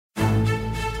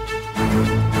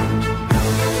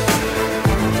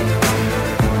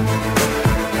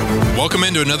Welcome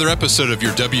into another episode of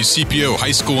your WCPO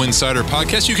High School Insider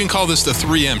Podcast. You can call this the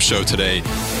 3M Show today.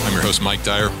 I'm your host, Mike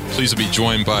Dyer. Pleased to be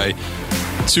joined by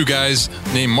two guys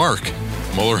named Mark.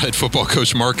 Moeller head football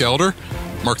coach Mark Elder.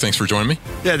 Mark, thanks for joining me.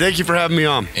 Yeah, thank you for having me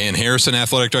on. And Harrison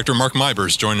Athletic Director Mark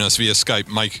Mibers joining us via Skype.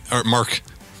 Mark,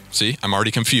 see, I'm already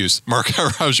confused. Mark,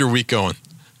 how's your week going?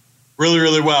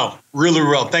 Really well. Really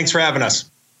well. Thanks for having us.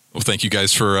 Well, thank you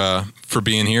guys for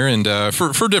being here and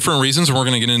for different reasons. And we're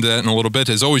going to get into that in a little bit.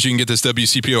 As always, you can get this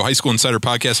WCPO High School Insider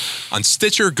Podcast on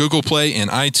Stitcher, Google Play, and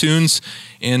iTunes.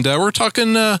 And we're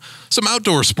talking some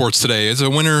outdoor sports today. As the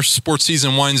winter sports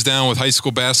season winds down with high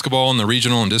school basketball and the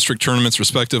regional and district tournaments,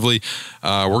 respectively,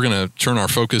 we're going to turn our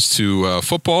focus to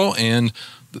football and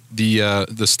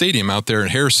the stadium out there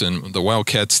at Harrison, the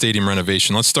Wildcat Stadium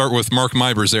renovation. Let's start with Mark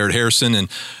Mibers there at Harrison. And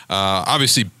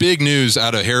obviously big news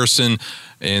out of Harrison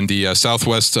in the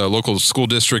Southwest local school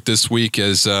district this week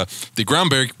as the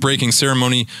groundbreaking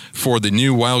ceremony for the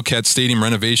new Wildcat Stadium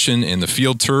renovation and the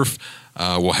field turf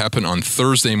will happen on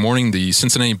Thursday morning. The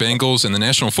Cincinnati Bengals and the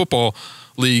National Football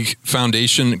League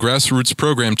Foundation grassroots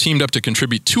program teamed up to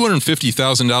contribute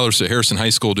 $250,000 to Harrison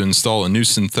High School to install a new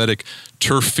synthetic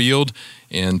turf field.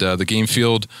 And the game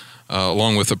field,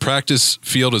 along with the practice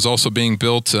field, is also being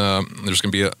built. There's going to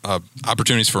be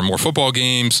opportunities for more football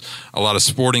games, a lot of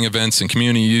sporting events and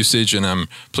community usage. And I'm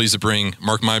pleased to bring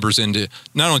Mark Mibers in to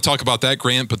not only talk about that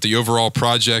grant, but the overall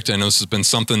project. I know this has been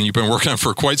something you've been working on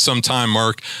for quite some time,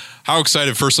 Mark. How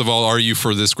excited, first of all, are you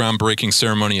for this groundbreaking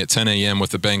ceremony at 10 a.m.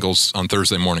 with the Bengals on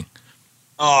Thursday morning?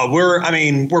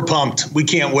 We're pumped. We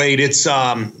can't wait. It's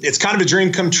kind of a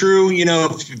dream come true. You know,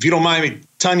 if you don't mind me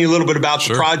telling you a little bit about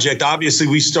the project. Obviously,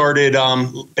 we started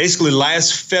basically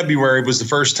last February was the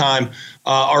first time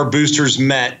our boosters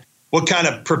met. What kind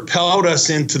of propelled us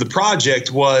into the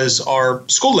project was our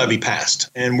school levy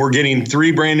passed, and we're getting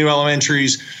 3 brand new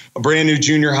elementaries, a brand new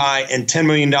junior high, and $10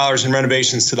 million in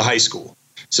renovations to the high school.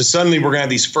 So suddenly we're going to have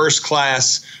these first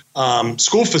class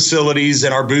school facilities,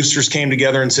 and our boosters came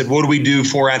together and said, what do we do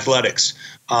for athletics?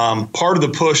 Part of the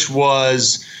push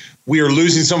was we are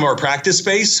losing some of our practice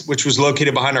space, which was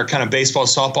located behind our kind of baseball,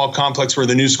 softball complex where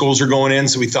the new schools are going in.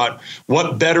 So we thought,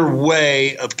 what better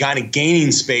way of kind of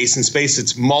gaining space and space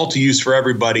that's multi-use for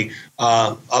everybody,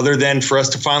 other than for us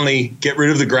to finally get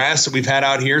rid of the grass that we've had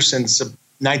out here since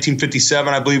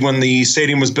 1957, I believe, when the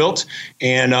stadium was built,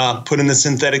 and put in the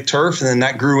synthetic turf. And then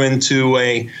that grew into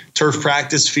a turf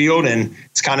practice field, and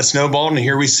it's kind of snowballed. And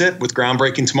here we sit with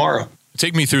groundbreaking tomorrow.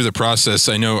 Take me through the process.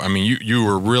 You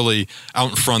were really out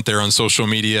in front there on social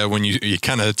media when you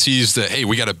kind of teased that, hey,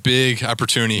 we got a big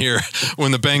opportunity here.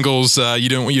 When the Bengals, you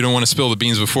don't want to spill the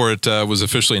beans before it was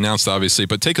officially announced, obviously.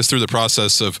 But take us through the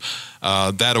process of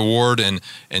that award and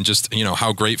just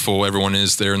how grateful everyone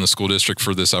is there in the school district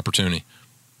for this opportunity.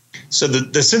 So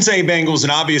the Cincinnati Bengals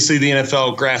and obviously the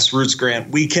NFL grassroots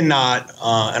grant, we cannot,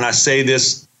 and I say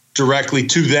this directly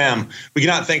to them, we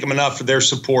cannot thank them enough for their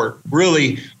support.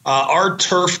 Really, our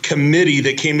turf committee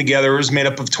that came together was made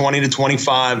up of 20 to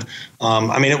 25.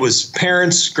 It was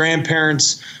parents,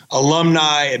 grandparents,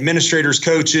 alumni, administrators,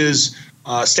 coaches,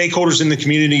 stakeholders in the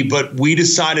community, but we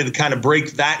decided to kind of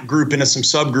break that group into some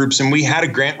subgroups, and we had a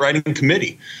grant writing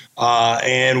committee.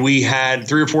 And we had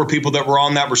 3 or 4 people that were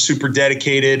on that were super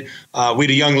dedicated. We had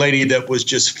a young lady that was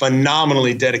just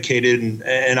phenomenally dedicated,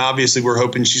 and obviously we're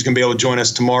hoping she's going to be able to join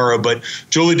us tomorrow. But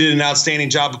Julie did an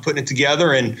outstanding job of putting it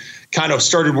together and kind of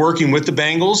started working with the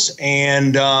Bengals.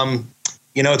 And,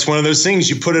 it's one of those things,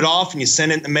 you put it off and you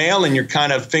send it in the mail and you're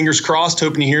kind of fingers crossed,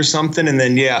 hoping you hear something. And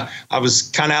then, I was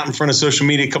kind of out in front of social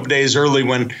media a couple days early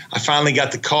when I finally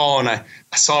got the call, and I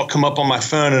saw it come up on my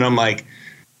phone, and I'm like,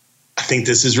 I think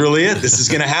this is really it. This is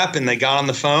going to happen. They got on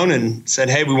the phone and said,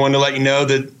 hey, we wanted to let you know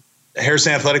that the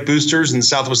Harrison Athletic Boosters and the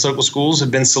Southwest Local Schools have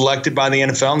been selected by the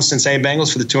NFL and the Cincinnati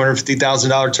Bengals for the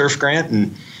 $250,000 turf grant.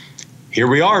 And here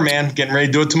we are, man, getting ready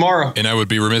to do it tomorrow. And I would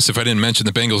be remiss if I didn't mention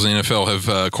the Bengals and the NFL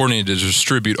have coordinated to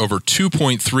distribute over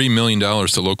 $2.3 million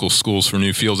to local schools for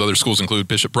new fields. Other schools include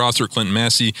Bishop Prosser, Clinton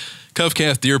Massey,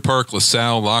 Covcath, Deer Park,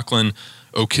 LaSalle, Laughlin,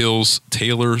 Oak Hills,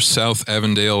 Taylor, South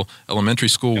Avondale Elementary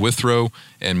School, Withrow,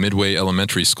 and Midway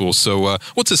Elementary School. So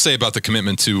what's it say about the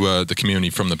commitment to the community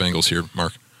from the Bengals here,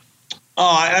 Mark?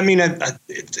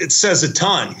 It says a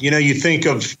ton. You think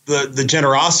of the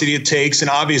generosity it takes, and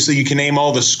obviously you can name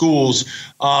all the schools.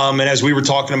 And as we were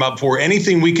talking about before,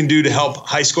 anything we can do to help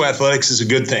high school athletics is a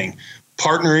good thing.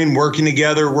 partnering, working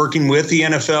together, working with the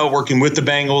NFL, working with the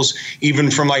Bengals, even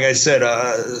from, like I said,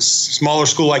 a smaller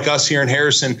school like us here in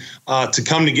Harrison, to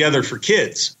come together for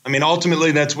kids. I mean,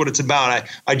 ultimately, that's what it's about.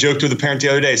 I joked with a parent the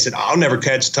other day. I said, I'll never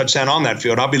catch a touchdown on that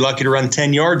field. I'll be lucky to run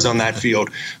 10 yards on that field.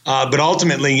 But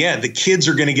ultimately, yeah, the kids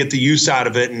are going to get the use out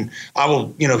of it. And I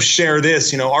will, share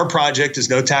this. Our project is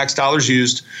no tax dollars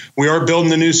used. We are building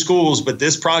the new schools, but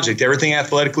this project, everything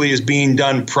athletically, is being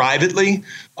done privately.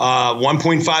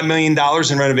 $1.5 million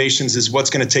in renovations is what's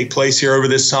going to take place here over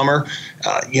this summer.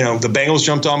 The Bengals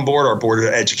jumped on board. Our Board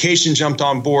of Education jumped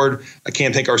on board. I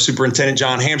can't thank our superintendent,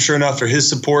 John Hampshire, enough for his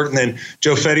support. And then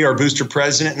Joe Fetty, our booster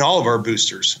president, and all of our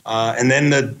boosters. And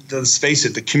then, let's face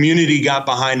it, the community got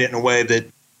behind it in a way that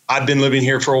I've been living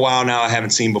here for a while now. I haven't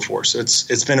seen before. So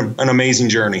it's been an amazing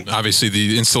journey. Obviously,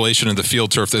 the installation of the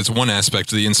field turf, that's one aspect.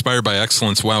 The Inspired by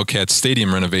Excellence Wildcats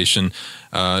Stadium renovation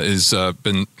has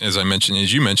been, as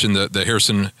you mentioned, the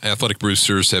Harrison Athletic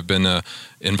Boosters have been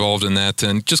involved in that.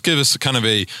 And just give us kind of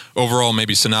a overall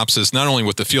maybe synopsis, not only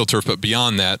with the field turf, but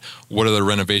beyond that, what other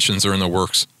renovations are in the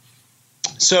works?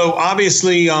 So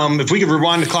obviously, if we could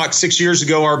rewind the clock 6 years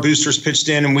ago, our boosters pitched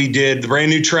in and we did the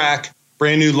brand new track,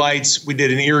 brand new lights. We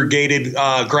did an irrigated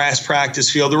grass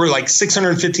practice field. There were like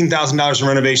 $615,000 in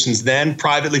renovations then,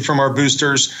 privately from our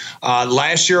boosters.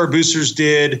 Last year, our boosters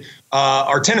did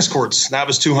our tennis courts. That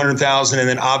was $200,000, and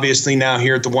then obviously now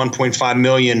here at the $1.5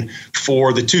 million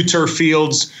for the 2 turf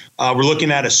fields. We're looking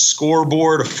at a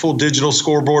scoreboard, a full digital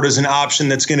scoreboard as an option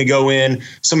that's going to go in,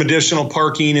 some additional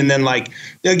parking, and then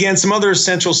some other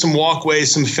essentials, some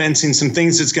walkways, some fencing, some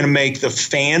things that's going to make the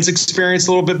fans experience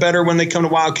a little bit better when they come to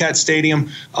Wildcat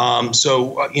Stadium.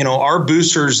 Our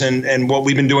boosters and what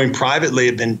we've been doing privately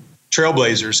have been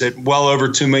trailblazers at well over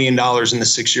 $2 million in the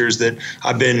 6 years that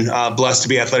I've been blessed to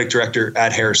be athletic director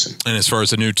at Harrison. And as far as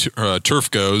the new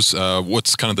turf goes,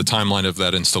 what's kind of the timeline of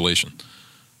that installation?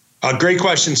 Great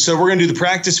question. So we're going to do the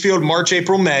practice field March,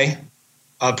 April, May.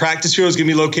 Practice field is going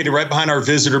to be located right behind our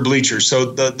visitor bleachers. So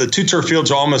the 2 turf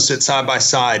fields will almost sit side by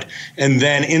side. And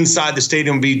then inside the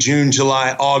stadium will be June,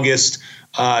 July, August.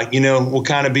 We'll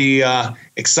kind of be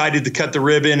excited to cut the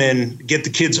ribbon and get the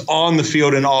kids on the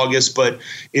field in August, but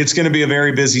it's going to be a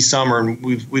very busy summer, and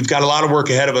we've got a lot of work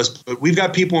ahead of us, but we've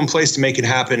got people in place to make it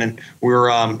happen, and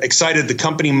we're excited. The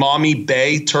company Maumee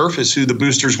Bay Turf is who the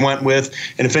boosters went with,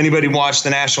 and if anybody watched the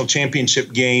national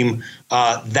championship game,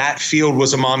 that field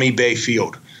was a Maumee Bay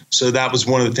field. So that was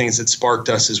one of the things that sparked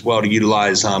us as well to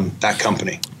utilize that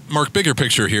company. Mark, bigger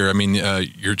picture here. I mean,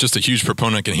 you're just a huge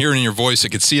proponent. I can hear it in your voice. I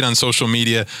could see it on social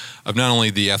media of not only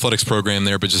the athletics program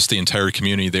there, but just the entire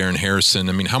community there in Harrison.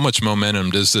 I mean, how much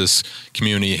momentum does this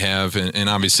community have? And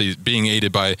obviously, being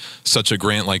aided by such a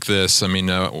grant like this, I mean,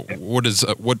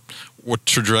 what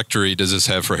trajectory does this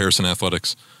have for Harrison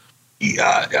athletics?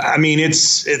 Yeah, I mean,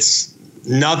 it's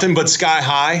nothing but sky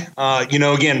high.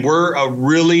 Again, we're a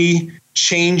really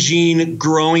changing,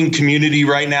 growing community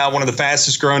right now, one of the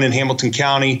fastest growing in Hamilton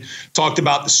County. Talked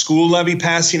about the school levy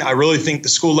passing. I really think the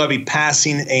school levy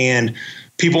passing and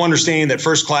people understanding that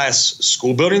first-class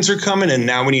school buildings are coming, and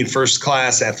now we need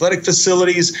first-class athletic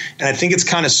facilities, and I think it's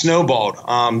kind of snowballed.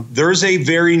 There's a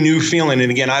very new feeling, and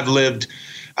again, I've lived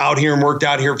out here and worked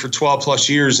out here for 12-plus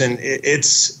years, and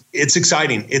it's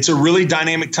exciting. It's a really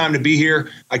dynamic time to be here.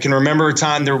 I can remember a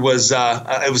time there was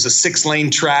it was a 6-lane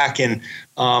track, and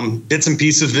bits and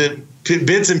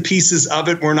pieces of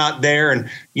it were not there. And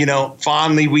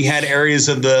fondly, we had areas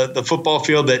of the football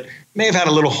field that may have had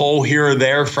a little hole here or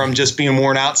there from just being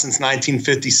worn out since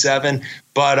 1957.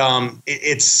 But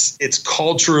it's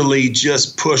culturally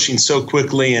just pushing so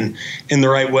quickly and in the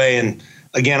right way. And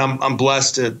again, I'm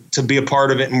blessed to be a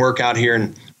part of it and work out here.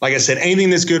 And like I said,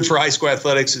 anything that's good for high school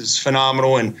athletics is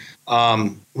phenomenal. And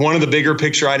one of the bigger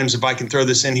picture items, if I can throw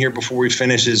this in here before we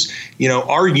finish, is,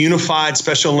 our unified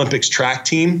Special Olympics track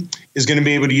team is going to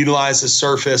be able to utilize the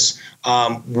surface.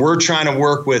 We're trying to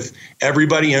work with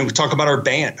everybody. We talk about our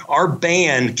band. Our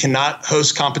band cannot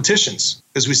host competitions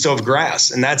because we still have grass.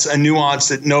 And that's a nuance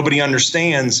that nobody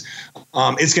understands.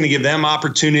 It's going to give them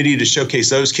opportunity to showcase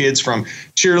those kids from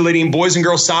cheerleading. Boys and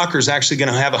girls soccer is actually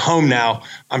going to have a home now.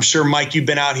 I'm sure, Mike, you've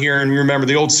been out here and you remember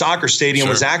the old soccer stadium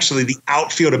was actually the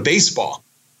outfield of baseball,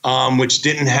 which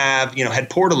didn't have, had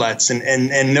portalets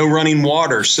and no running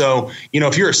water. So,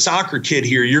 if you're a soccer kid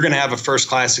here, you're going to have a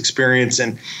first-class experience.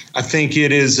 And I think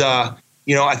it is,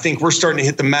 I think we're starting to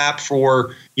hit the map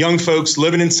for young folks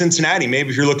living in Cincinnati. Maybe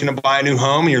if you're looking to buy a new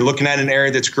home and you're looking at an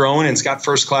area that's growing and it's got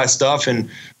first-class stuff and,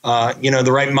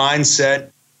 the right mindset,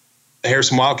 the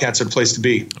Harrison Wildcats are the place to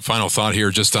be. Final thought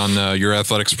here just on your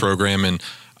athletics program. And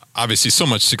obviously so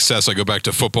much success. I go back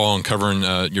to football and covering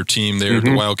your team there,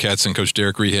 the Wildcats, and Coach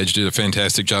Derek Rehage did a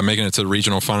fantastic job making it to the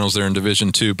regional finals there in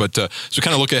Division II. But so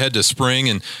kind of look ahead to spring,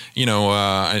 and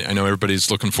I know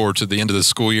everybody's looking forward to the end of the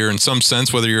school year in some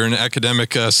sense, whether you're in the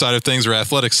academic side of things or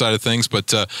athletic side of things. But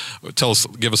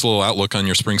give us a little outlook on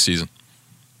your spring season.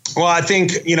 Well, I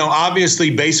think,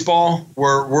 obviously baseball,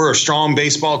 we're a strong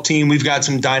baseball team. We've got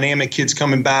some dynamic kids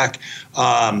coming back.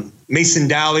 Mason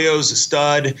Dallio's a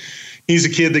stud. He's a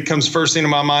kid that comes first into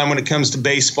my mind when it comes to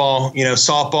baseball.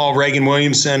 Softball, Reagan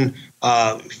Williamson,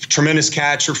 tremendous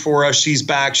catcher for us. She's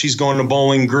back. She's going to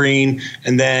Bowling Green.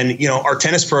 And then, our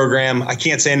tennis program, I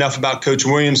can't say enough about Coach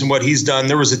Williams and what he's done.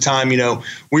 There was a time,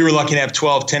 we were lucky to have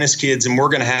 12 tennis kids, and we're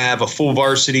going to have a full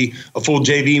varsity, a full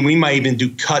JV, and we might even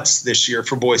do cuts this year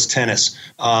for boys tennis.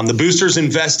 The boosters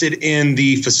invested in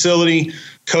the facility.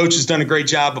 Coach has done a great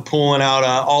job of pulling out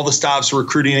all the stops,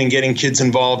 recruiting and getting kids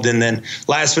involved. And then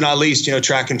last but not least,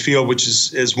 track and field, which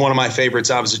is one of my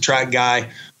favorites. I was a track guy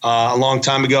a long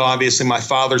time ago. Obviously, my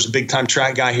father's a big-time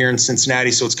track guy here in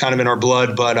Cincinnati, so it's kind of in our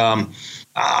blood. But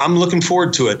I'm looking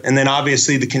forward to it. And then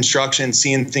obviously the construction,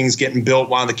 seeing things getting built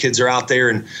while the kids are out there,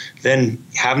 and then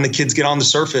having the kids get on the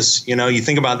surface. You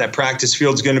think about that practice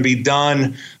field's going to be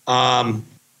done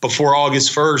before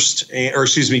August 1st, or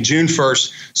June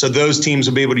 1st. So those teams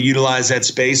will be able to utilize that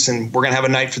space, and we're going to have a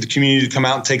night for the community to come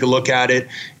out and take a look at it.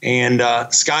 And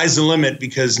sky's the limit,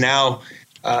 because now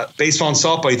baseball and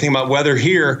softball, you think about weather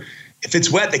here, if it's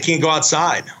wet, they can't go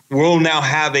outside. We'll now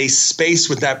have a space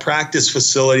with that practice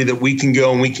facility that we can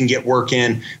go and we can get work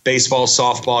in, baseball,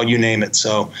 softball, you name it.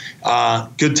 So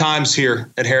good times here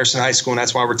at Harrison High School, and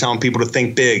that's why we're telling people to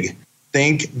think big.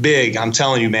 Think big. I'm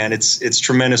telling you, man, it's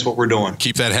tremendous what we're doing.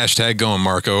 Keep that hashtag going,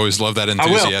 Mark. I always love that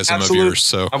enthusiasm of yours.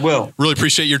 So I will. Really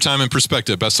appreciate your time and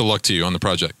perspective. Best of luck to you on the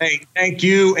project. Hey, thank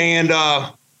you. And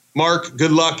Mark,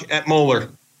 good luck at Moeller.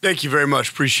 Thank you very much.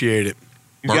 Appreciate it.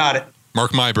 You got it.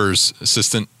 Mark Mybers,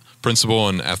 assistant principal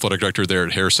and athletic director there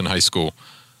at Harrison High School,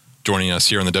 joining us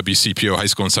here on the WCPO High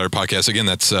School Insider Podcast. Again,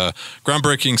 that's a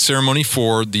groundbreaking ceremony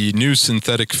for the new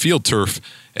synthetic field turf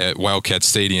at Wildcat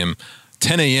Stadium.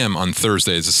 10 a.m. on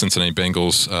Thursday as the Cincinnati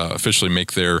Bengals officially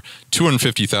make their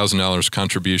 $250,000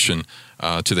 contribution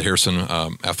to the Harrison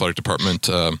Athletic Department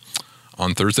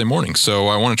on Thursday morning. So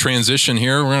I want to transition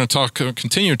here. We're going to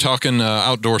continue talking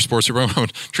outdoor sports. We're going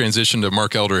to transition to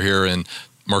Mark Elder here. And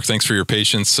Mark, thanks for your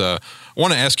patience. I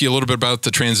want to ask you a little bit about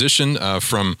the transition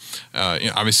from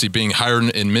obviously being hired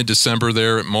in mid-December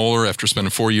there at Moeller after spending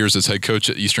 4 years as head coach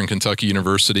at Eastern Kentucky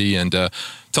University. And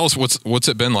tell us what's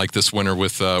it been like this winter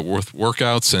with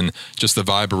workouts and just the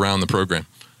vibe around the program.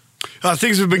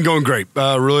 Things have been going great.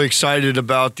 Really excited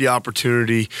about the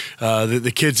opportunity.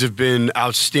 The kids have been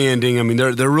outstanding. I mean,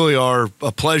 they really are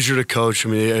a pleasure to coach. I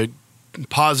mean,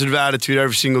 positive attitude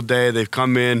every single day. They've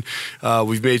come in.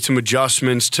 We've made some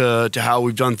adjustments to how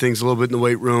we've done things a little bit in the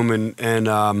weight room,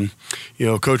 and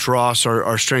Coach Ross,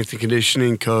 our strength and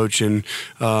conditioning coach, and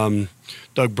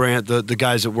Doug Brandt, the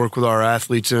guys that work with our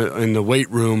athletes in the weight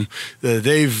room,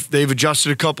 they've adjusted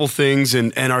a couple things,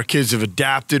 and our kids have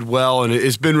adapted well, and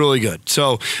it's been really good.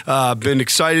 So been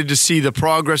excited to see the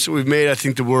progress that we've made. I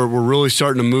think that we're really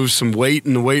starting to move some weight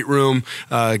in the weight room.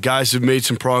 Guys have made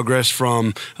some progress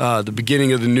from the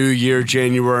beginning of the new year,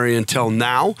 January, until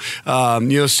now.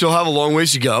 Still have a long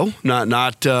ways to go.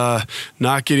 Not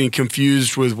getting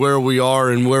confused with where we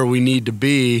are and where we need to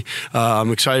be.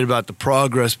 I'm excited about the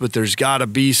progress, but there's got to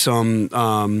be some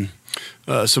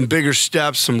bigger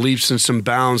steps, some leaps and some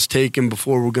bounds taken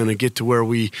before we're going to get to where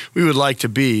we would like to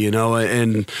be,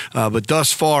 but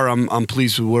thus far I'm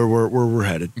pleased with where we're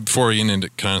headed. Before we get into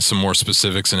kind of some more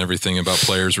specifics and everything about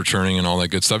players returning and all that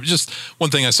good stuff, just one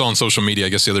thing I saw on social media, I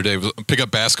guess the other day, was a pickup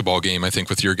basketball game, I think,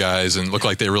 with your guys, and looked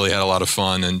like they really had a lot of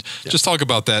fun, and just talk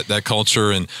about that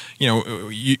culture. And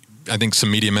I think some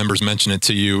media members mentioned it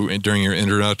to you during your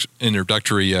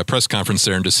introductory press conference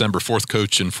there in December, fourth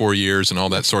coach in 4 years and all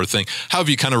that sort of thing. How have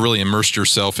you kind of really immersed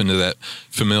yourself into that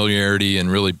familiarity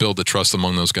and really build the trust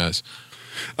among those guys?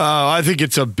 I think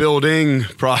it's a building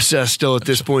process still at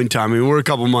this point in time. I mean, we're a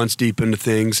couple months deep into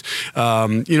things,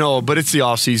 but it's the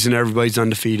off season. Everybody's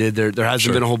undefeated. There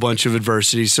hasn't been a whole bunch of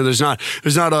adversity, so there's not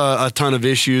a ton of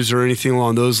issues or anything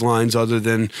along those lines, other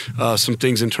than some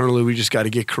things internally we just got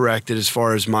to get corrected as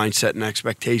far as mindset and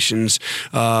expectations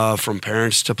from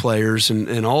parents to players,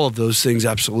 and all of those things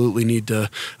absolutely need to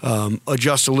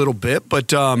adjust a little bit.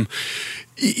 But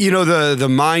You know, the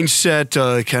mindset,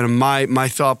 kind of my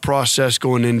thought process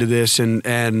going into this,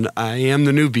 and I am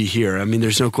the newbie here. I mean,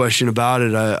 there's no question about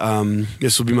it.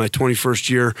 This will be my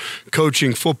 21st year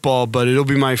coaching football, but it'll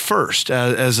be my first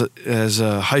as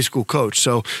a high school coach.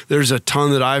 So there's a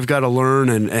ton that I've got to learn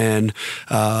and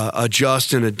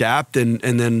adjust and adapt, and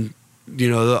then, you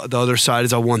know, the other side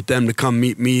is I want them to come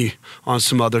meet me on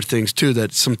some other things too,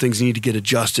 that some things need to get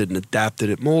adjusted and adapted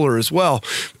at Moeller as well.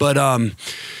 But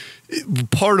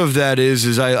part of that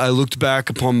is I looked back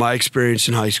upon my experience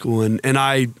in high school, and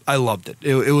I loved it.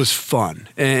 It was fun,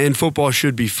 and football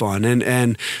should be fun.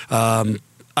 And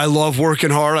I love working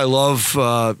hard. I love,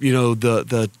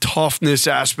 the toughness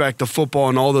aspect of football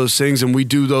and all those things, and we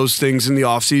do those things in the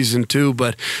off season too.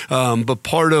 But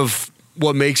part of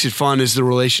what makes it fun is the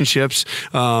relationships,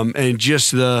 and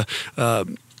just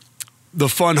the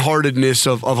fun-heartedness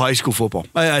of high school football.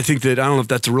 I think that, I don't know if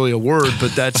that's really a word,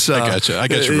 but that's I got you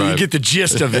right. You get the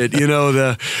gist of it. You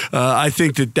know, I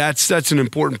think that's an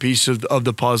important piece of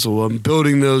the puzzle.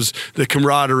 Building the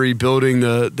camaraderie, building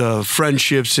the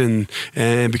friendships, and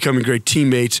becoming great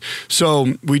teammates.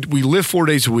 So we live 4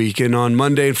 days a week, and on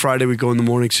Monday and Friday we go in the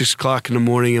morning, 6 o'clock in the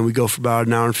morning, and we go for about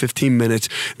an hour and 15 minutes.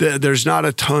 There's not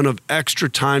a ton of extra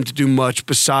time to do much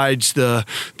besides the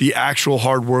actual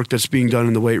hard work that's being done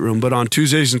in the weight room. But on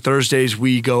Tuesdays and Thursdays,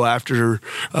 we go after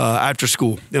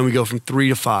school, and we go from 3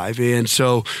 to 5. And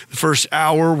so the first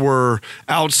hour we're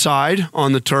outside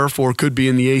on the turf, or could be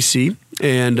in the AC.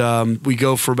 And we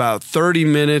go for about 30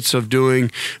 minutes of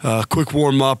doing a quick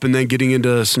warm-up, and then getting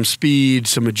into some speed,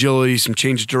 some agility, some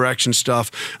change of direction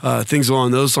stuff, things along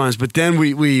those lines. But then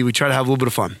we try to have a little bit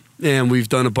of fun. And we've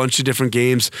done a bunch of different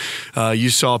games. You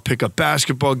saw a pickup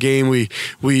basketball game.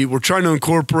 We were trying to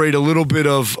incorporate a little bit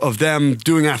of them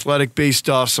doing athletic-based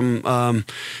stuff, some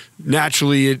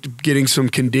naturally getting some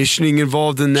conditioning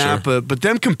involved in that, sure. but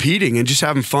them competing and just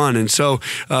having fun. And so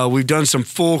we've done some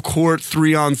full court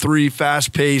 3-on-3,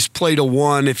 fast paced, play to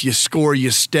one. If you score, you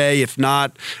stay. If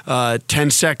not,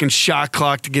 10-second shot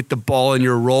clock to get the ball, and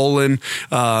you're rolling.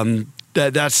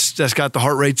 That's got the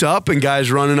heart rates up, and guys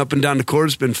running up and down the court.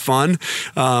 It's been fun.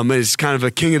 It's kind of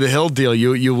a king of the hill deal.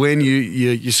 You win,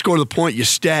 you score the point, you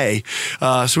stay.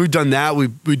 So we've done that. We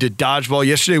did dodgeball.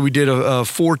 Yesterday we did a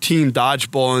 4-team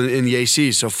dodgeball in the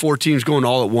AC, so 4 teams going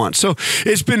all at once. So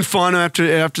it's been fun. After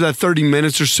that 30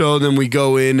 minutes or so, then we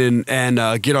go in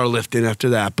and get our lift in after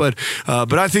that. But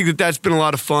I think that's been a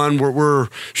lot of fun.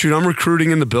 I'm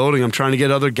recruiting in the building. I'm trying to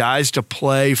get other guys to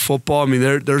play football. I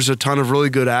mean, there's a ton of really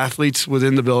good athletes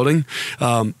within the building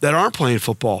that aren't playing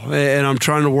football, and I'm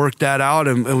trying to work that out,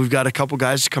 and we've got a couple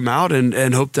guys to come out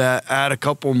and hope to add a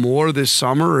couple more this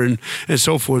summer and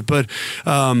so forth. But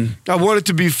I want it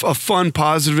to be a fun,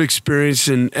 positive experience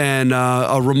and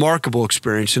a remarkable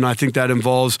experience, and I think that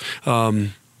involves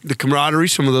the camaraderie,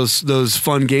 some of those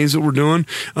fun games that we're doing.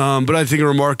 But I think a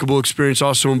remarkable experience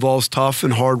also involves tough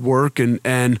and hard work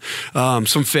and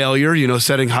some failure,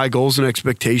 setting high goals and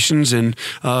expectations, and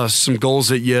some goals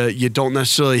that you don't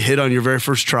necessarily hit on your very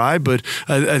first try. But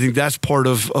I think that's part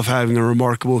of having a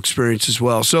remarkable experience as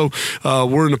well. So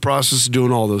we're in the process of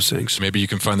doing all those things. Maybe you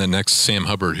can find the next Sam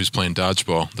Hubbard who's playing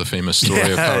dodgeball, the famous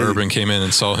story of how Urban came in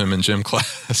and saw him in gym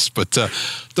class. But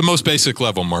the most basic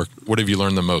level, Mark, what have you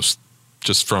learned the most?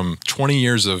 Just from 20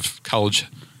 years of college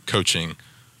coaching,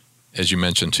 as you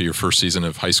mentioned, to your first season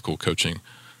of high school coaching,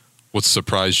 what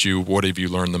surprised you? What have you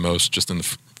learned the most just in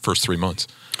the first 3 months?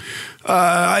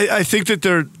 I think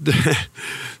that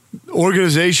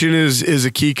organization is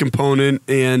a key component,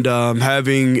 and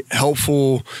having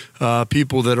helpful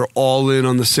people that are all in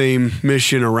on the same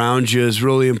mission around you is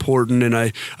really important. And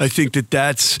I think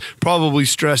that's probably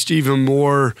stressed even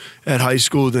more at high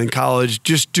school than college,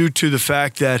 just due to the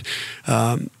fact that,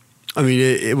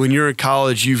 when you're in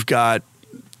college, you've got,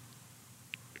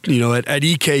 at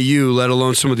EKU, let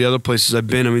alone some of the other places I've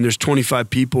been, there's 25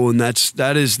 people, and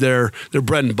that is their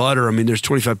bread and butter. There's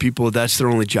 25 people, that's their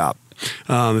only job.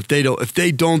 If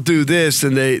they don't do this,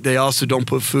 then they also don't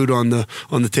put food on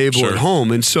the table Sure. at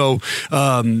home. And so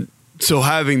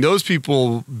having those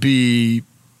people be,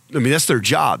 that's their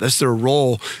job, that's their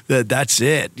role. That's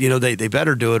it. They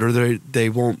better do it, or they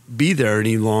won't be there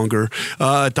any longer.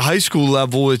 At the high school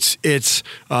level, it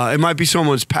might be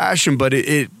someone's passion, but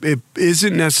it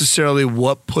isn't necessarily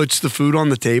what puts the food on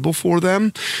the table for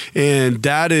them. And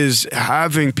that is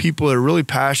having people that are really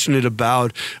passionate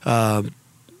about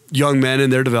young men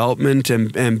and their development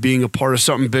and being a part of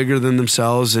something bigger than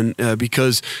themselves. And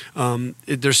because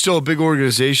there's still a big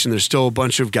organization, there's still a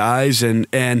bunch of guys, and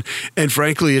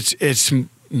frankly, it's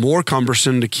more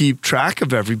cumbersome to keep track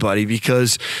of everybody,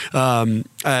 because when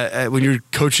you're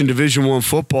coaching Division I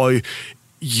football,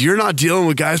 you're not dealing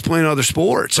with guys playing other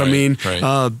sports. Right, I mean,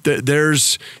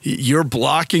 right. You're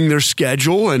blocking their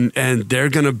schedule, and they're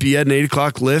going to be at an 8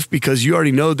 o'clock lift because you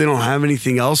already know they don't have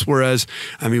anything else. Whereas,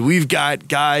 I mean, we've got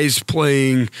guys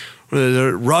playing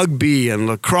rugby and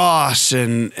lacrosse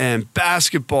and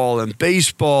basketball and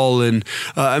baseball and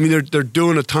I mean they're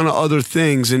doing a ton of other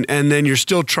things and then you're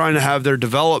still trying to have their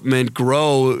development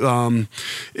grow.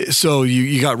 So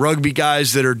you got rugby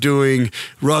guys that are doing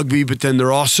rugby, but then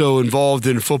they're also involved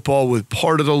in football with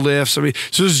part of the lifts. I mean,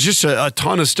 so there's just a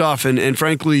ton of stuff. And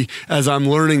frankly, as I'm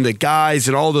learning the guys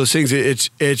and all those things,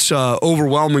 it's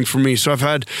overwhelming for me. So I've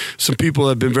had some people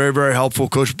that have been very, very helpful.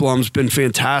 Coach Blum's been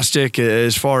fantastic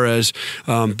as far as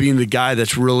being the guy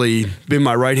that's really been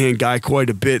my right-hand guy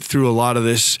quite a bit through a lot of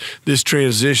this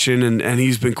transition, and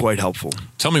he's been quite helpful.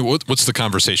 Tell me, what's the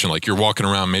conversation like? You're walking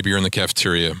around, maybe you're in the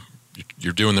cafeteria,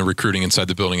 you're doing the recruiting inside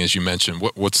the building, as you mentioned.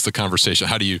 What's the conversation?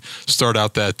 How do you start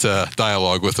out that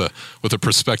dialogue with a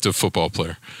prospective football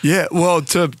player? Yeah, well,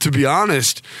 to be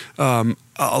honest, to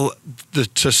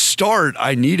start,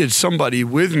 I needed somebody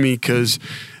with me because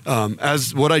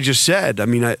as what I just said, I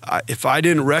mean, if I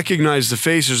didn't recognize the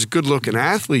face, there's a good-looking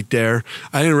athlete there.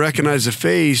 I didn't recognize the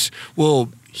face. Well,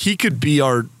 he could be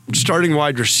our starting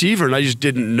wide receiver, and I just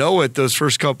didn't know it those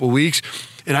first couple of weeks.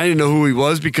 And I didn't know who he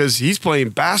was because he's playing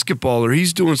basketball or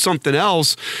he's doing something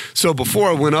else. So before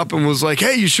I went up and was like,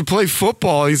 hey, you should play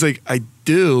football. He's like, I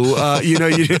do. You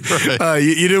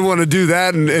didn't want to do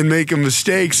that and make a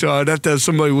mistake. So I'd have to have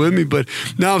somebody with me. But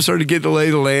now I'm starting to get the lay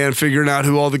of the land, figuring out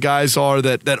who all the guys are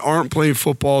that aren't playing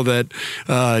football that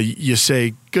you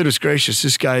say, goodness gracious,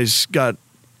 this guy's got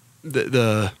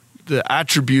the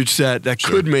attributes that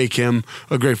Sure. could make him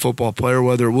a great football player,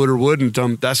 whether it would or wouldn't.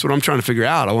 That's what I'm trying to figure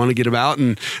out. I want to get him out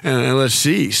and let's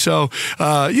see. So,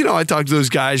 I talked to those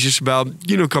guys just about,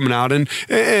 coming out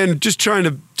and just trying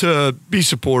to be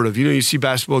supportive. You see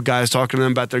basketball guys talking to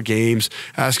them about their games,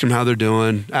 ask them how they're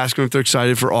doing, ask them if they're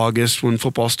excited for August when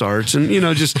football starts, and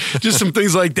just some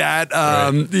things like that.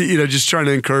 Right. Just trying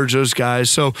to encourage those guys.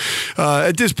 So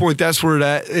at this point, that's where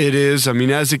it is. I mean,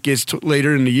 as it gets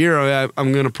later in the year,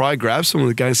 I'm going to probably grab some of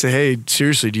the guys and say, hey,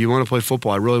 seriously, do you want to play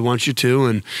football? I really want you to,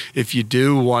 and if you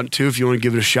do want to, if you want to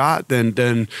give it a shot,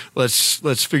 then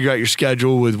let's figure out your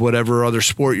schedule with whatever other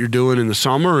sport you're doing in the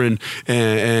summer, and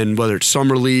whether it's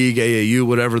summer league, AAU,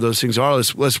 whatever those things are.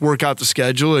 Let's work out the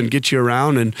schedule and get you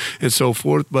around and so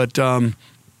forth. But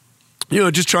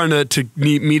just trying to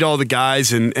meet all the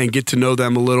guys and get to know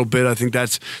them a little bit. I think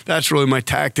that's really my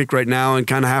tactic right now, and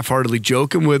kind of half-heartedly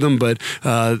joking with them. But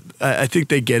I think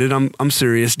they get it. I'm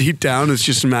serious deep down. It's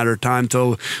just a matter of time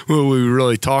till we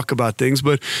really talk about things.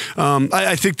 But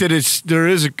I think that there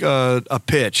is a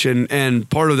pitch, and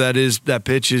part of that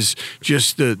pitch is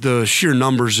just the sheer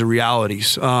numbers of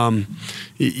realities.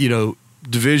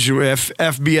 Division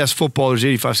FBS football, there's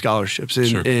 85 scholarships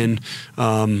in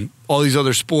all these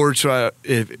other sports.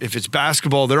 If it's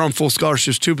basketball, they're on full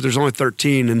scholarships too, but there's only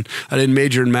 13. And I didn't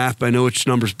major in math, but I know which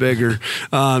number's bigger.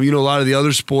 A lot of the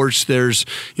other sports, there's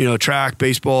track,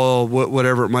 baseball,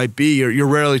 whatever it might be. You're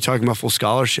rarely talking about full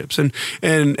scholarships,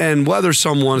 and whether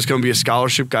someone is going to be a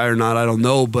scholarship guy or not, I don't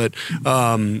know, but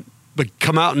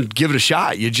come out and give it a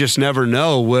shot. You just never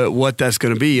know what that's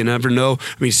going to be. You never know.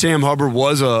 I mean, Sam Hubbard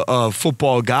was a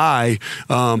football guy,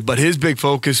 but his big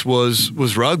focus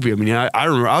was rugby. I mean, I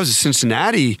remember I was at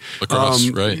Cincinnati.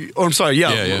 Lacrosse, right? Oh, I'm sorry.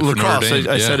 Yeah, lacrosse.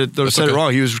 I said it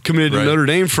wrong. He was committed to Notre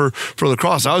Dame for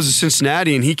lacrosse. I was at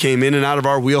Cincinnati, and he came in and out of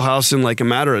our wheelhouse in like a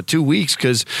matter of 2 weeks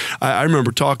because I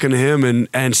remember talking to him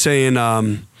and saying,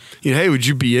 hey, would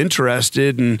you be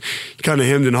interested? And kind of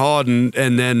hemmed and hawed,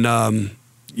 and then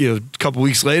a couple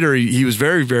weeks later, he was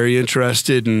very, very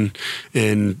interested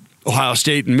in Ohio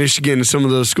State and Michigan and some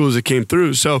of those schools that came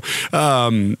through. So,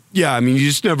 you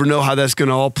just never know how that's going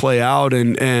to all play out,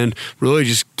 and really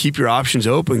just keep your options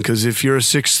open, because if you're a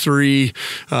 6'3",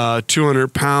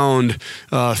 200-pound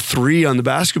 3 on the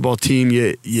basketball team,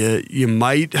 you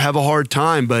might have a hard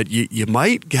time, but you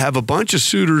might have a bunch of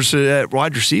suitors at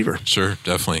wide receiver. Sure,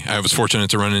 definitely. I was fortunate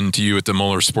to run into you at the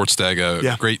Muller Sports Stag.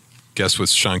 Great guest with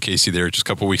Sean Casey there just a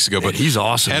couple weeks ago. But he's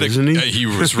awesome, isn't he? He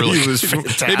was really he was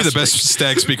fantastic. Maybe the best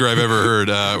stag speaker I've ever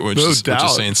heard, which is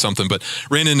saying something. But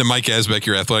ran into Mike Asbeck,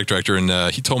 your athletic director,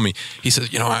 and he told me, he said,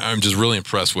 I'm just really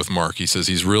impressed with Mark. He says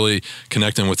he's really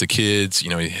connecting with the kids.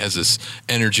 He has this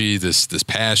energy, this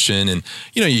passion, and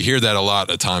you hear that a lot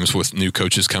at times with new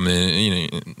coaches coming in.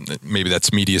 Maybe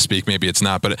that's media speak, maybe it's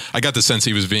not, but I got the sense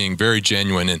he was being very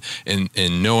genuine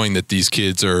and knowing that these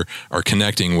kids are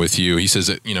connecting with you. He says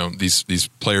that these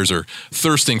players are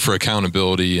thirsting for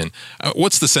accountability. And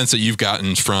what's the sense that you've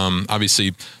gotten from,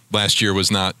 obviously, last year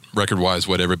was not record-wise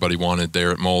what everybody wanted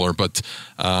there at Moeller, but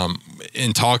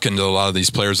in talking to a lot of these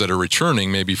players that are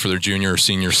returning maybe for their junior or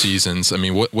senior seasons, I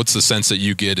mean, what's the sense that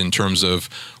you get in terms of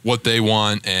what they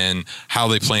want and how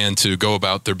they plan to go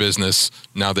about their business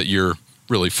now that you're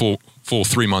really full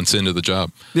 3 months into the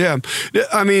job? Yeah,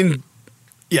 I mean,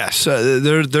 yes,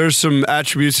 there's some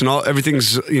attributes and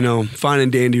everything's fine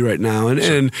and dandy right now,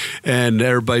 and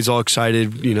everybody's all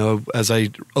excited. As I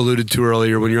alluded to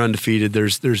earlier, when you're undefeated,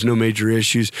 there's no major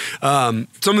issues. Some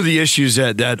of the issues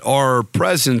that are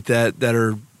present that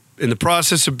are in the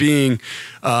process of being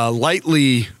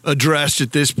lightly addressed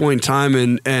at this point in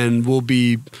time, and will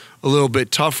be a little bit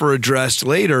tougher addressed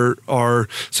later, are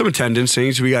some attendance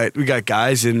things. We got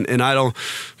guys, and I don't.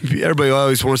 Everybody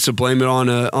always wants to blame it on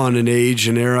an age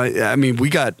and era. I mean,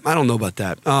 I don't know about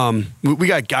that. We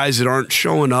got guys that aren't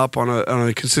showing up on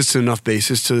a consistent enough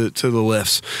basis to the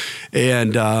lifts,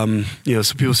 and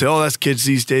some people say, "Oh, that's kids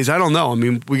these days." I don't know. I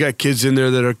mean, we got kids in there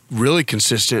that are really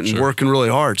consistent and working really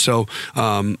hard. So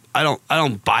I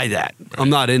don't buy that. Right.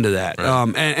 I'm not into that.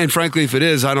 Right. And frankly, if it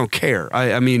is, I don't care.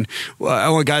 I mean, I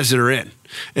want guys that are in,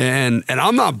 and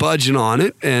I'm not budging on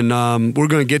it, and we're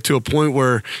going to get to a point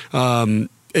where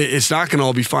it's not going to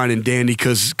all be fine and dandy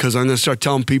because I'm going to start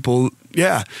telling people,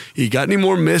 yeah, you got any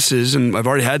more misses? And I've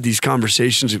already had these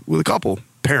conversations with a couple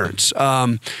parents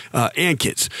and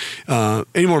kids.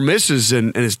 Any more misses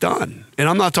and it's done. And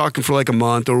I'm not talking for like a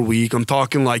month or a week. I'm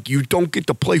talking like you don't get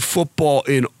to play football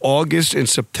in August and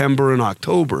September and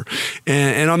October.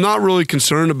 And I'm not really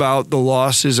concerned about the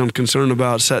losses. I'm concerned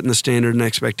about setting the standard and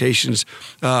expectations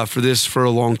for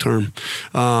a long term.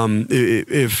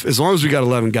 If as long as we got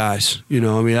 11 guys,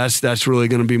 that's really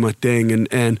going to be my thing.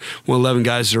 And when 11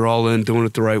 guys are all in, doing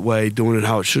it the right way, doing it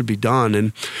how it should be done.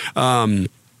 And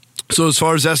so as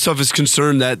far as that stuff is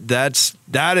concerned,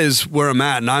 that is where I'm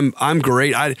at, and I'm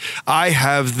great. I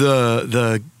have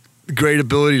the great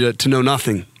ability to know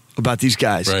nothing about these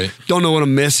guys. Right. Don't know what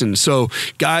I'm missing. So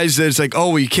guys that's like, oh,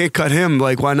 well, you can't cut him.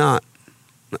 Like, why not?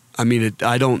 I mean,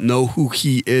 I don't know who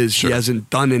he is. Sure. He hasn't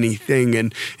done anything,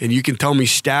 and you can tell me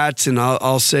stats, and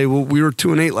I'll say, well, we were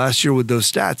 2-8 last year with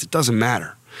those stats. It doesn't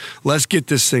matter. Let's get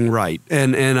this thing right.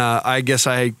 And I guess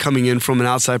coming in from an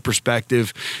outside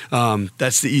perspective,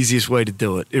 that's the easiest way to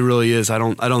do it. It really is. I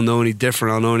don't know any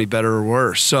different. I don't know any better or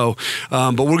worse. So,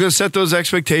 but we're going to set those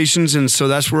expectations, and so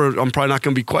that's where I'm probably not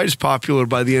going to be quite as popular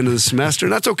by the end of the semester,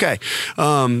 and that's okay.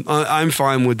 I'm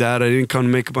fine with that. I didn't come to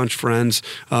make a bunch of friends.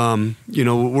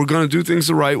 We're going to do things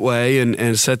the right way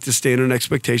and set the standard and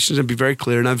expectations and be very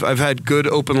clear. And I've had good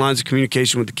open lines of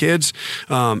communication with the kids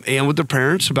and with their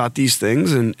parents about these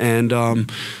things, and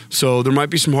so there might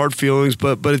be some hard feelings,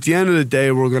 but at the end of the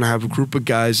day, we're going to have a group of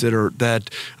guys that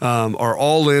are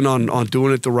all in on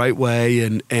doing it the right way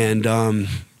and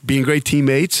being great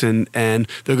teammates, and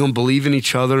they're going to believe in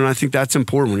each other, and I think that's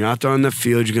important. When you're out there on the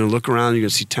field, you're going to look around, you're going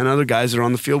to see 10 other guys that are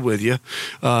on the field with you,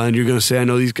 and you're going to say, I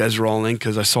know these guys are all in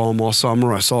because I saw them all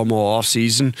summer, I saw them all off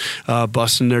season,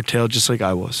 busting their tail just like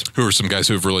I was. Who are some guys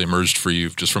who have really emerged for you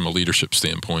just from a leadership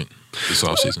standpoint this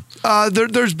offseason?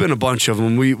 There's been a bunch of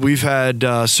them. We've had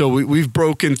we've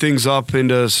broken things up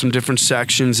into some different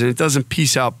sections, and it doesn't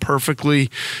piece out perfectly.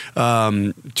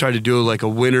 Try to do like a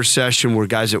winter session where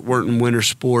guys that weren't in winter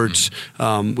sports.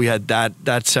 We had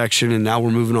that section, and now we're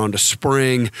moving on to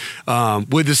spring.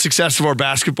 With the success of our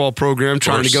basketball program,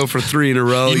 trying to go for 3 in a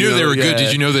row. You knew they were good.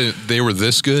 Did you know that they were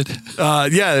this good?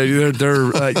 Yeah,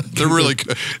 they're really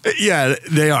good. Yeah,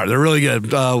 they are. They're really good.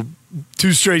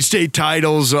 2 straight state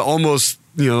titles, almost,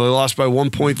 they lost by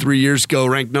 1.3 years ago,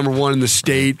 ranked number 1 in the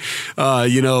state.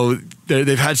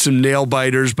 They've had some nail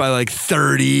biters by like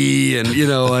 30, and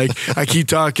I keep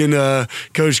talking to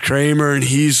Coach Kramer, and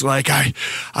he's like, I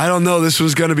don't know, this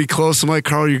was going to be close. I'm like,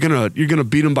 Carl, you're gonna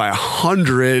beat them by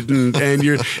 100, and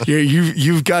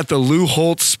you've got the Lou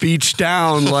Holtz speech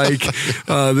down, like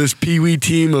this Pee Wee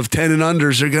team of 10 and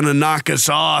unders are going to knock us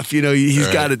off. He's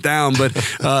right. Got it down, but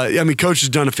Coach has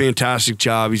done a fantastic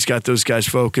job. He's got those guys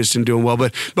focused and doing well,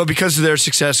 but because of their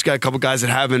success, he's got a couple guys that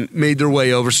haven't made their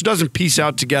way over, so it doesn't piece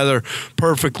out together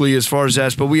perfectly as far as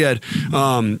that, but we had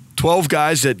 12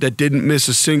 guys that didn't miss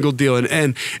a single deal,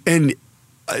 and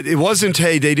it wasn't,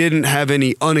 hey, they didn't have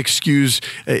any unexcused.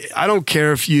 I don't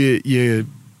care if you're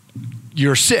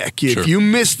sick. Sure. If you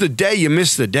miss the day, you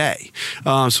miss the day.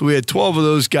 So we had 12 of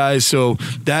those guys, so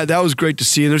that was great to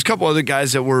see. And there's a couple other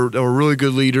guys that were really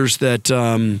good leaders that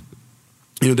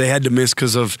they had to miss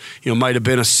because of, might have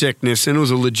been a sickness, and it was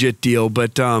a legit deal.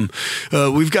 But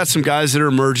we've got some guys that are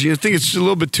emerging. I think it's a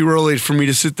little bit too early for me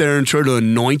to sit there and try to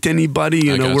anoint anybody.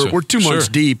 We're 2 months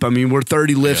deep. I mean, we're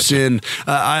 30 lifts in.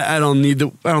 I don't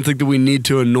think that we need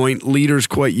to anoint leaders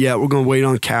quite yet. We're going to wait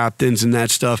on captains and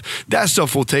that stuff. That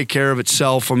stuff will take care of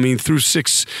itself. I mean, through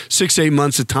 8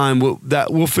 months of time,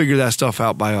 we'll figure that stuff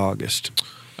out by August.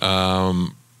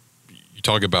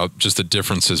 Talk about just the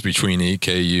differences between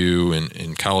EKU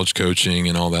and college coaching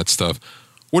and all that stuff.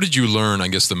 What did you learn, I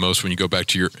guess, the most when you go back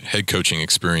to your head coaching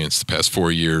experience the past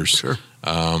 4 years? Sure.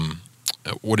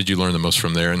 What did you learn the most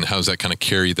from there, and how does that kind of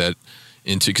carry that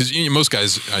into? Because most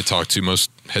guys I talk to, most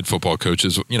head football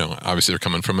coaches, obviously they're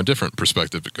coming from a different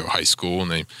perspective. They go high school and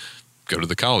they go to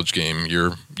the college game.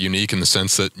 You're unique in the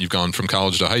sense that you've gone from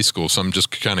college to high school. So I'm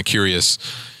just kind of curious,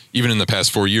 even in the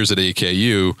past 4 years at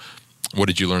AKU, what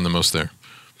did you learn the most there?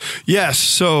 Yes.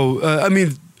 So,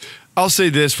 I'll say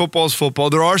this, football is football.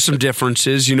 There are some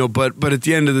differences, but at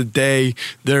the end of the day,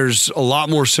 there's a lot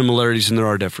more similarities than there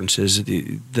are differences.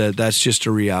 That's just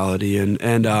a reality.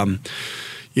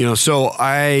 So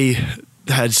I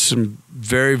had some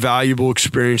very valuable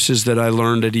experiences that I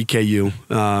learned at EKU.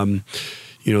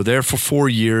 There for 4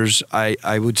 years.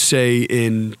 I would say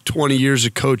in 20 years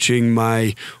of coaching,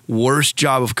 my worst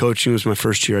job of coaching was my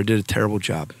first year. I did a terrible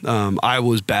job. I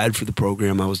was bad for the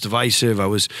program. I was divisive.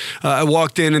 I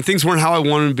walked in and things weren't how I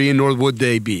wanted them to be, nor would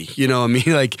they be.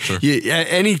 Sure.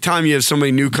 Anytime you have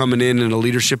somebody new coming in a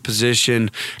leadership position,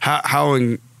 how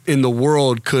in the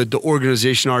world could the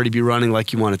organization already be running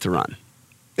like you want it to run?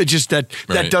 It just that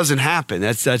doesn't happen.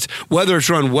 That's whether it's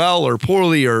run well or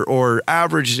poorly or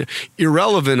average,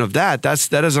 irrelevant of that.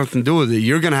 That has nothing to do with it.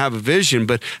 You're going to have a vision,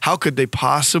 but how could they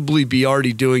possibly be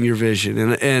already doing your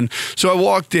vision? And so I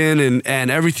walked in and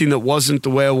everything that wasn't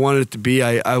the way I wanted it to be.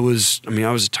 I was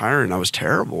a tyrant. I was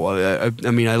terrible. I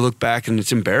look back and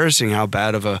it's embarrassing how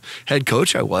bad of a head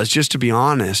coach I was, just to be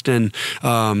honest. And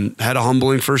had a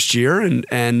humbling first year and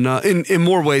in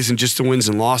more ways than just the wins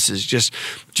and losses.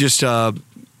 Just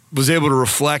was able to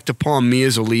reflect upon me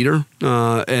as a leader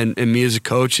and me as a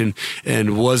coach,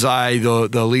 and was I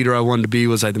the leader I wanted to be?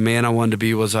 Was I the man I wanted to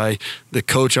be? Was I the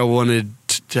coach I wanted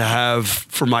to have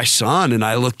for my son? And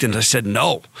I looked and I said,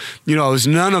 no. I was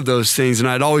none of those things, and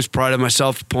I'd always prided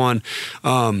myself upon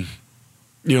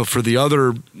for the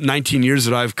other 19 years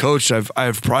that I've coached,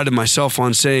 I've prided myself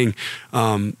on saying,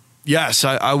 yes,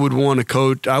 I would want a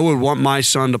coach. I would want my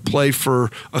son to play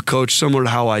for a coach similar to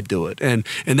how I do it, and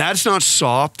that's not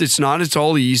soft. It's not. It's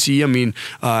all easy. It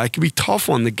can be tough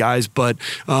on the guys, but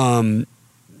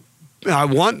I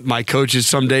want my coaches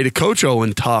someday to coach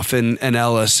Owen Tough and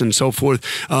Ellis and so forth.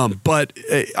 But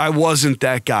I wasn't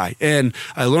that guy. And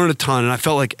I learned a ton, and I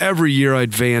felt like every year I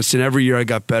advanced and every year I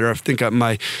got better. I think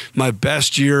my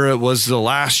best year, it was the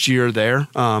last year there.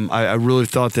 I really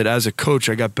thought that as a coach,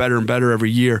 I got better and better every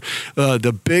year.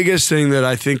 The biggest thing that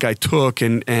I think I took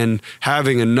and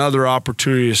having another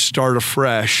opportunity to start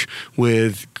afresh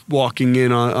with walking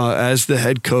in as the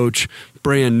head coach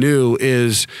brand new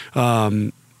is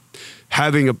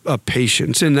having a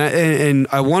patience, and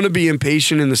I want to be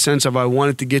impatient in the sense of I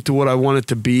want it to get to what I want it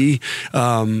to be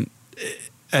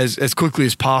as quickly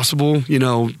as possible.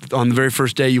 On the very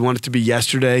first day, you want it to be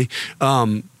yesterday,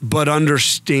 but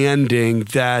understanding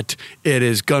that it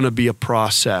is going to be a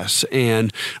process,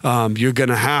 and you're going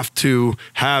to have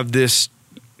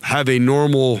have a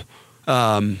normal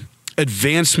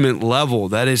advancement level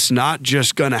that is not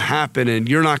just going to happen, and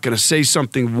you're not going to say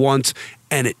something once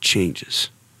and it changes.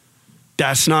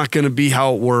 That's not going to be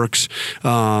how it works,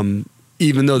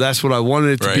 even though that's what I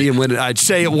wanted it to be. And when I'd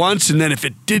say it once, and then if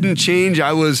it didn't change,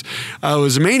 I was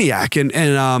a maniac.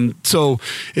 And so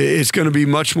it's going to be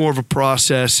much more of a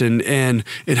process and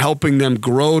helping them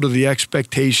grow to the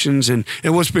expectations. And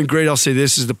what's been great, I'll say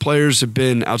this, is the players have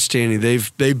been outstanding.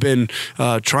 They've been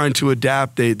trying to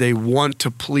adapt. They want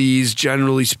to please,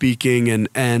 generally speaking,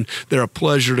 and they're a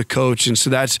pleasure to coach. And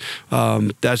so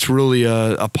that's really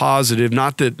a positive.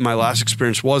 Not that my last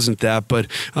experience wasn't that, but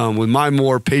with my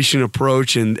more patient approach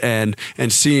and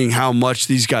seeing how much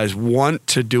these guys want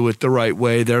to do it the right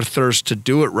way, their thirst to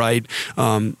do it right,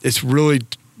 it's really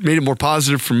made it more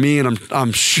positive for me, and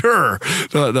I'm sure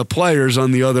the players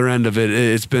on the other end of it,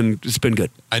 it's been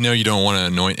good. I know you don't want to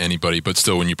anoint anybody, but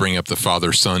still, when you bring up the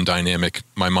father-son dynamic,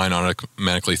 my mind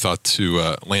automatically thought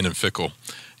to Landon Fickell,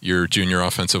 your junior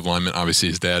offensive lineman. Obviously,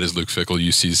 his dad is Luke Fickell,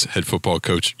 UC's head football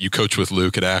coach. You coached with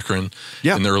Luke at Akron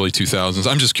in the early 2000s.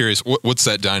 I'm just curious, what's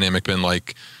that dynamic been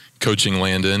like coaching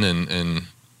Landon, and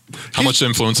how much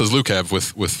influence does Luke have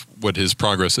with what his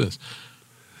progress is?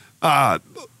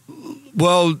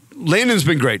 Well, Landon's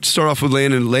been great. Start off with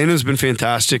Landon. Landon's been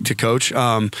fantastic to coach.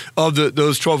 Of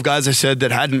those 12 guys I said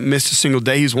that hadn't missed a single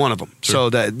day, he's one of them. Sure. So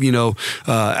that,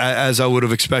 as I would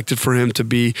have expected for him to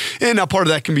be. And now part of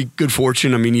that can be good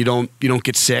fortune. I mean, you don't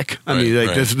get sick. I mean,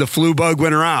 the flu bug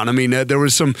went around. I mean, there were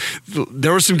some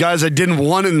guys I didn't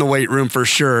want in the weight room for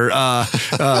sure,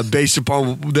 based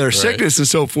upon their sickness and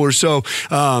so forth. So,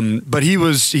 but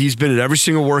he's been at every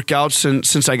single workout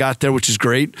since I got there, which is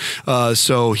great.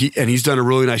 So he's done a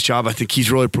really nice job. I think he's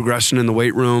really progressing in the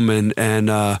weight room,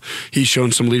 and he's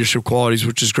shown some leadership qualities,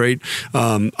 which is great.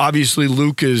 Obviously,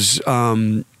 Luke is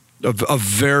a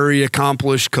very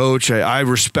accomplished coach. I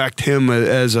respect him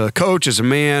as a coach, as a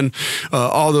man,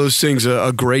 all those things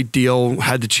a great deal.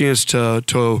 Had the chance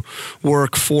to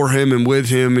work for him and with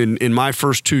him in my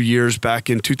first 2 years back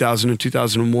in 2000 and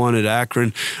 2001 at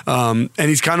Akron. And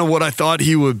he's kind of what I thought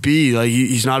he would be. Like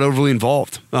he's not overly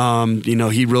involved.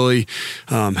 He really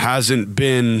hasn't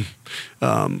been.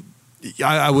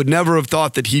 I would never have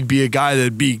thought that he'd be a guy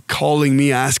that'd be calling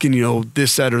me, asking,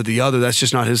 this, that, or the other. That's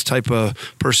just not his type of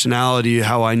personality,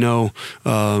 how I know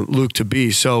Luke to be.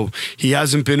 So he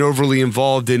hasn't been overly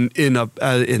involved in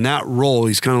that role.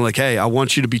 He's kind of like, hey, I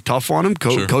want you to be tough on him,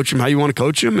 coach him how you want to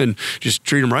coach him, and just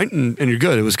treat him right, and you're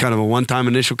good. It was kind of a one-time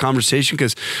initial conversation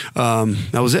because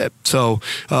that was it. So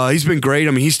he's been great.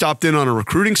 I mean, he stopped in on a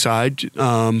recruiting side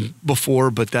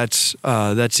before, but that's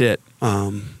it.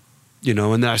 And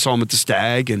then I saw him at the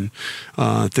Stag and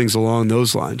things along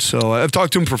those lines. So I've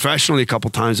talked to him professionally a couple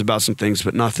times about some things,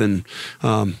 but nothing.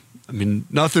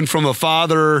 Nothing from a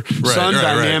father-son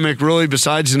dynamic, really,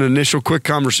 besides an initial quick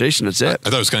conversation. That's it. I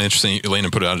thought it was kind of interesting.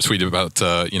 Landon put out a tweet about,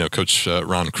 Coach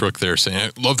Ron Crook there saying,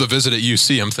 I'd love to visit at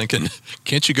UC. I'm thinking,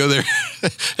 can't you go there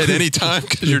at any time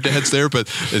because your dad's there?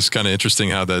 But it's kind of interesting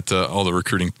how that all the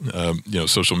recruiting,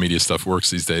 social media stuff works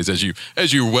these days, as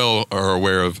you well are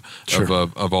aware of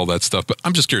all that stuff. But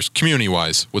I'm just curious,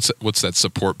 community-wise, what's that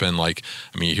support been like?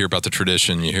 I mean, you hear about the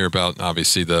tradition. You hear about,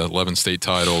 obviously, the 11 state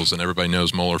titles, and everybody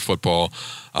knows Moeller football.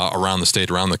 Around the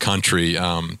state, around the country,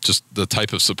 just the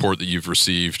type of support that you've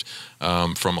received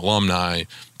from alumni,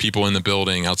 people in the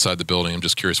building, outside the building. I'm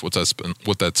just curious what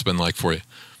that's been like for you.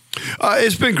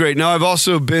 It's been great. Now I've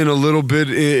also been a little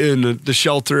bit in the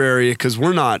shelter area because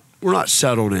we're not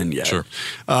settled in yet. Sure.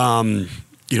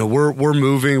 We're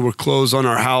moving. We're closed on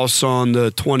our house on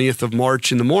the 20th of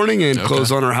March in the morning, and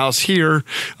close on our house here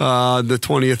the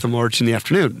 20th of March in the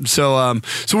afternoon. So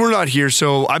we're not here.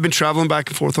 So I've been traveling back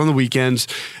and forth on the weekends.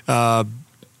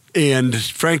 And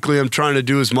frankly, I'm trying to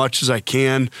do as much as I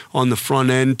can on the front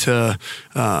end to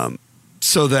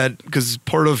so that, because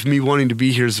part of me wanting to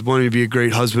be here is wanting to be a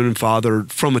great husband and father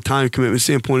from a time commitment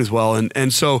standpoint as well.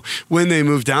 And so when they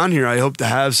move down here, I hope to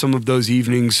have some of those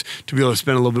evenings to be able to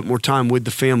spend a little bit more time with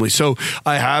the family. So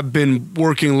I have been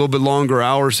working a little bit longer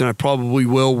hours than I probably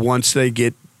will once they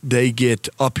get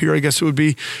up here, I guess it would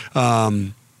be.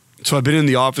 So I've been in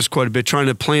the office quite a bit, trying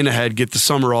to plan ahead, get the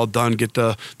summer all done, get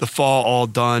the fall all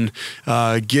done,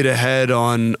 get ahead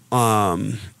on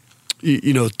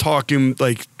talking,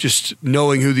 like just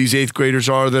knowing who these 8th graders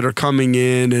are that are coming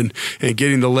in and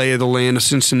getting the lay of the land of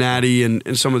Cincinnati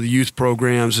and some of the youth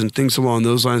programs and things along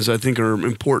those lines I think are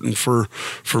important for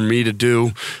me to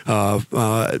do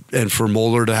and for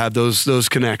Moeller to have those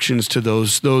connections to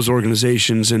those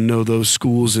organizations and know those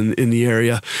schools in the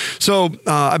area. So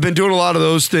I've been doing a lot of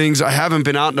those things. I haven't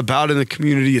been out and about in the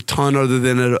community a ton other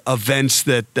than at events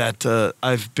that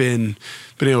I've been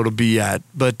able to be at.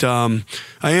 But I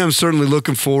am certainly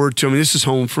looking forward to, this is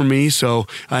home for me, so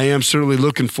I am certainly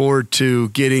looking forward to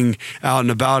getting out and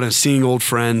about and seeing old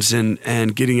friends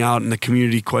and getting out in the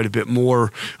community quite a bit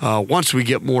more once we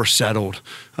get more settled.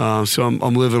 So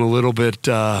I'm living a little bit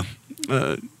of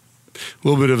a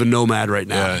nomad right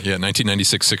now. Yeah,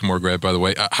 1996 Sycamore grad, by the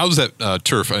way. How's that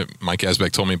turf? Mike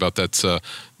Asbeck told me about that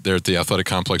there at the athletic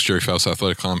complex, Jerry Faust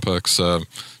Athletic Complex,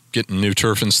 getting new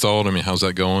turf installed. How's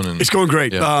that going? It's going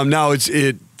great. Yeah. Now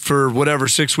it for whatever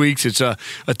 6 weeks, it's a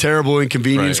terrible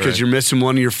inconvenience because you're missing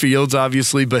one of your fields,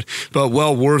 obviously, but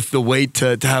well worth the wait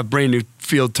to have brand new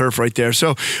field turf right there.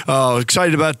 So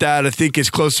excited about that. I think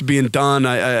it's close to being done.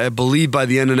 I believe by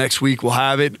the end of next week we'll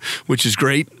have it, which is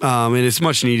great. And it's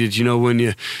much needed.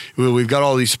 When we've got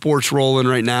all these sports rolling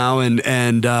right now, and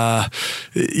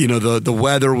the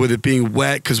weather with it being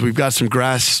wet, because we've got some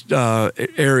grass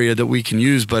area that we can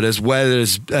use, but as wet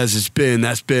as it's been,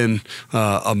 that's been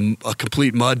a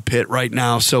complete mud pit right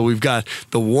now. So we've got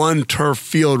the one turf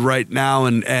field right now,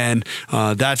 and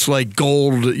that's like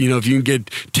gold. If you can get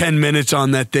 10 minutes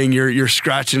on that thing, you're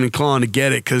scratching and clawing to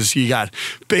get it, because you got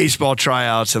baseball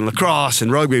tryouts and lacrosse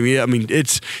and rugby. I mean,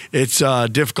 it's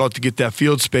difficult to get that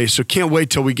field space. So can't wait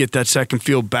till we get that second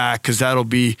field back, because that'll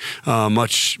be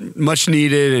much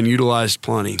needed and utilized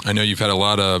plenty. I know you've had a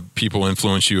lot of people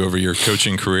influence you over your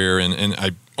coaching career, and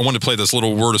I want to play this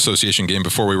little word association game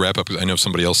before we wrap up. I know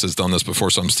somebody else has done this before,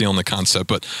 so I'm stealing the concept,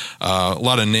 but a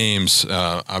lot of names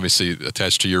obviously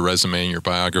attached to your resume and your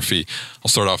biography. I'll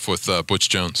start off with Butch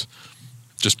Jones.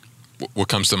 Just what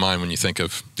comes to mind when you think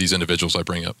of these individuals I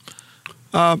bring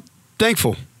up?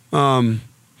 Thankful.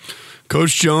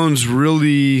 Coach Jones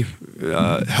really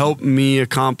helped me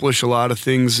accomplish a lot of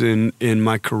things in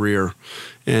my career,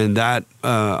 and that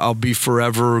I'll be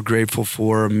forever grateful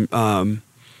for.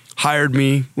 Hired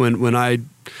me when I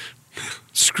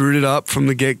screwed it up from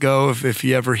the get-go. If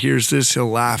he ever hears this, he'll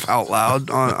laugh out loud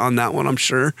on that one, I'm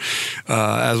sure,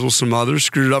 as will some others.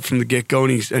 Screwed it up from the get-go,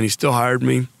 and he still hired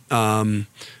me.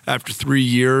 After 3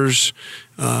 years,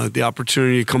 the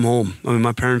opportunity to come home. I mean,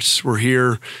 my parents were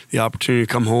here. The opportunity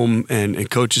to come home and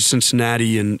coach at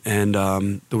Cincinnati, and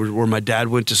where my dad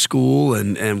went to school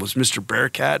and was Mr.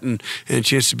 Bearcat, and a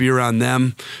chance to be around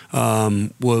them.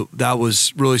 Well, that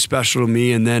was really special to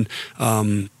me. And then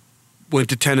went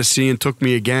to Tennessee and took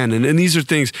me again. And these are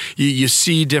things you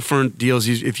see different deals.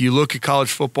 If you look at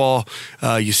college football,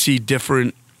 you see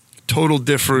total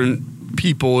different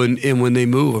people in when they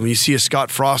move. I mean, you see a Scott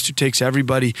Frost who takes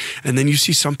everybody, and then you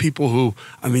see some people who,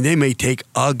 I mean, they may take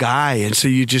a guy, and so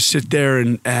you just sit there,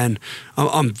 and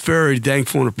I'm very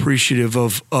thankful and appreciative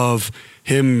of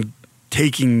him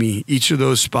taking me each of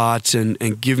those spots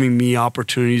and giving me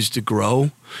opportunities to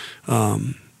grow.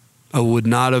 I would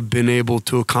not have been able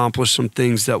to accomplish some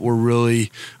things that were really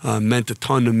meant a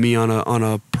ton to me on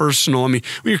a personal. I mean,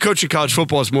 when you're coaching college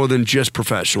football, it's more than just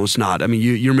professional. It's not. I mean,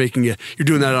 you're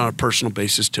doing that on a personal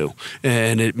basis too,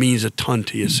 and it means a ton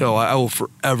to you. So I will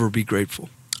forever be grateful.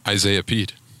 Isaiah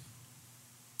Pede.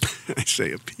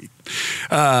 Isaiah Pede.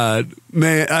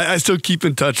 Man, I still keep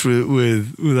in touch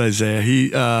with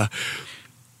Isaiah.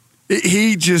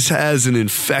 He just has an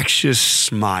infectious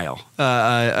smile.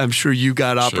 I'm sure you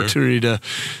got opportunity to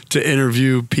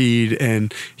interview Pede,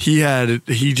 and he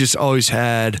just always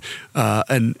had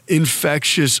an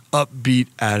infectious, upbeat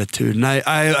attitude. And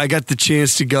I got the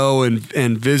chance to go and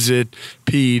visit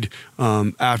Pede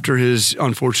after his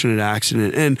unfortunate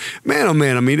accident. And man, oh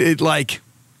man, I mean, it like.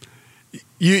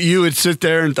 You would sit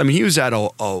there, and I mean, he was at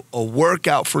a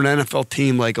workout for an NFL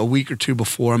team like a week or two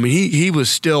before. I mean, he was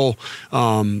still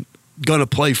going to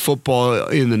play football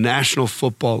in the National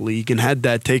Football League, and had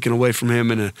that taken away from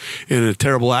him in a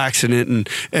terrible accident.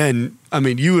 And I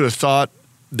mean, you would have thought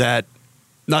that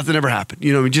nothing ever happened.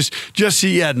 You know, I mean, just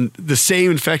he had the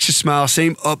same infectious smile,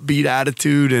 same upbeat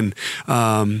attitude, and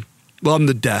loved him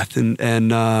to death. And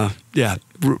yeah,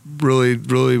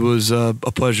 really was a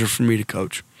pleasure for me to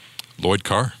coach. Lloyd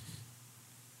Carr.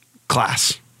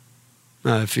 Class.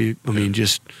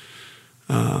 Just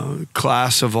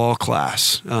class of all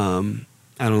class. I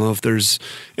don't know if there's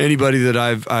anybody that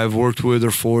I've worked with or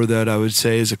for that I would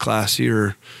say is a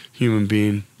classier human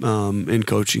being in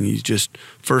coaching. He's just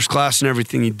first class in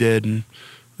everything he did, and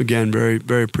again, very,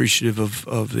 very appreciative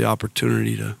of the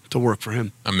opportunity to work for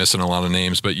him. I'm missing a lot of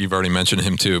names, but you've already mentioned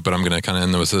him too. But I'm going to kind of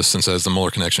end with this since it has the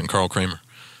Mueller connection. Carl Kramer.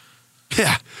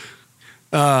 Yeah.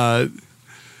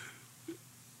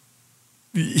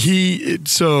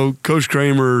 Coach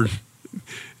Kramer,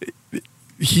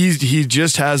 he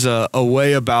just has a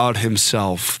way about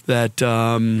himself that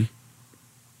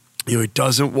he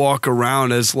doesn't walk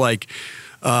around as like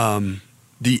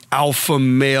the alpha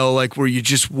male, like where you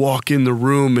just walk in the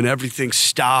room and everything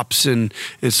stops and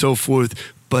so forth,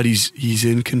 but he's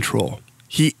in control.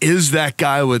 He is that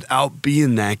guy without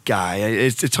being that guy.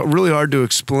 It's really hard to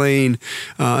explain.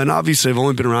 And obviously I've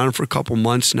only been around him for a couple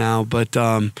months now, but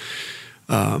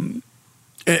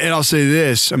and I'll say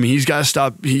this, I mean, he's got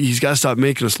to stop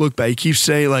making us look bad. He keeps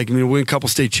saying, like, I mean, win a couple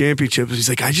state championships. He's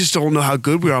like, I just don't know how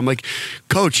good we are. I'm like,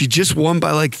 Coach, you just won by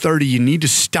like 30. You need to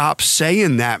stop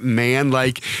saying that, man.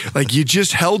 Like you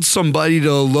just held somebody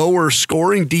to a lower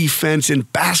scoring defense in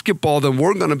basketball than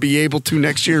we're going to be able to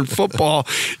next year in football.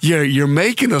 You're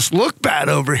making us look bad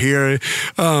over here.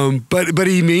 But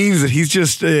he means that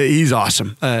he's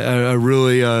awesome. I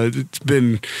really, it's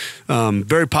been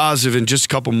very positive in just a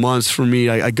couple months for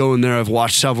me. I go in there. I've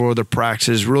watched several other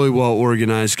practices. Really well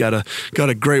organized. Got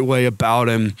a great way about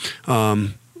him,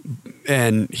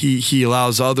 and he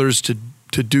allows others to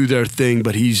do their thing,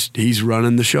 but he's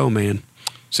running the show, man.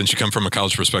 Since you come from a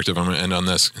college perspective, I'm going to end on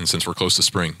this, and since we're close to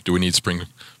spring, do we need spring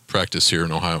practice here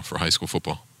in Ohio for high school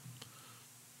football?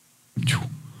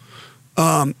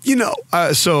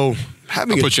 So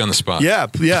having I'll put you on the spot. Yeah.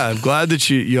 I'm glad that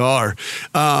you are.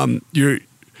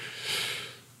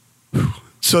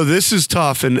 So this is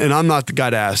tough, and I'm not the guy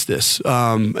to ask this.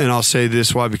 And I'll say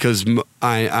this why, because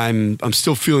I'm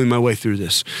still feeling my way through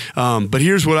this. But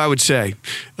here's what I would say.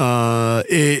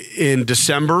 In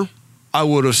December, I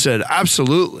would have said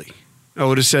absolutely. I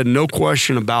would have said no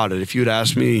question about it if you had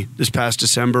asked me this past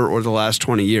December or the last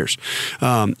 20 years.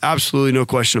 Absolutely no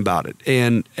question about it.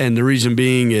 And the reason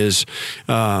being is,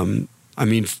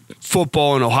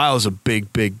 football in Ohio is a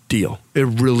big, big deal. It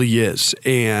really is.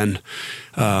 And,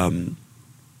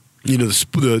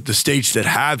 the states that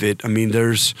have it,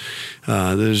 there's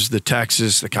the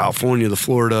Texas, the California, the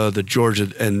Florida, the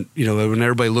Georgia, and, when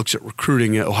everybody looks at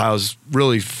recruiting, Ohio's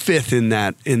really fifth in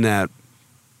that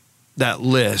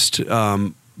list.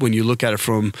 When you look at it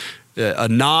from a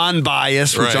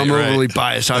non-bias, which I'm overly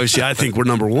biased. Obviously, I think we're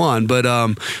number one. But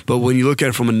when you look at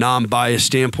it from a non-biased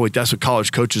standpoint, that's what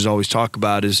college coaches always talk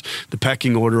about is the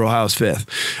pecking order. Ohio's fifth.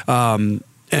 And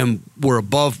we're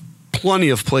above plenty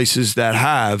of places that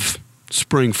have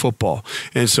spring football.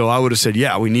 And so I would have said,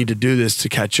 yeah, we need to do this to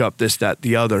catch up, this, that,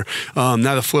 the other.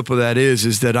 Now the flip of that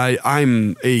is that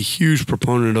I'm a huge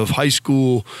proponent of high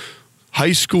school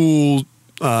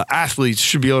athletes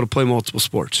should be able to play multiple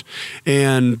sports.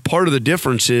 And part of the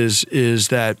difference is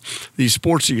that these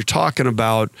sports that you're talking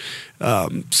about,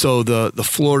 so the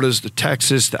Floridas, the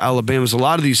Texas, the Alabamas, a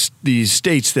lot of these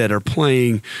states that are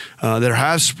playing, that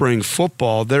have spring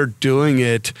football, they're doing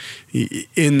it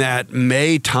in that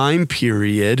May time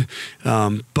period.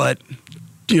 But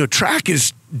track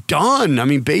is done.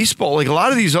 Baseball, like a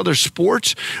lot of these other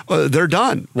sports, they're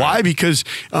done. Why? Because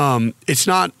it's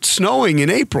not snowing in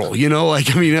April.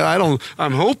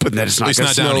 I'm hoping that it's not. At least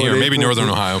not down here. Maybe northern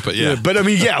Ohio, but yeah. But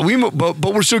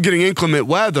but we're still getting inclement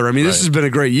weather. This has been a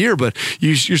great year, but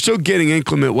you're still getting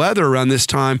inclement weather around this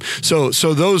time. So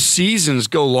those seasons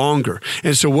go longer.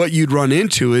 And so what you'd run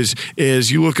into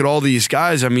is you look at all these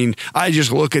guys. I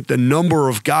just look at the number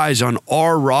of guys on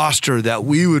our roster that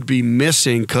we would be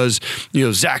missing because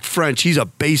Zach French, he's a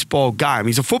baseball guy.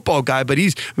 He's a football guy, but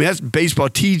that's baseball.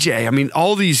 TJ,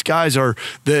 all these guys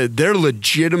they're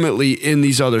legitimately in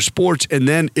these other sports, and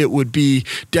then it would be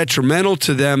detrimental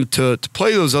to them to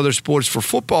play those other sports for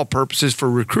football purposes,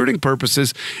 for recruiting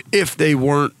purposes, if they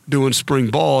weren't doing spring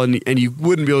ball, and you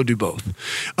wouldn't be able to do both.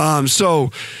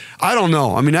 So I don't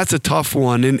know. That's a tough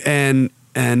one, and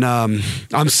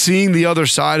I'm seeing the other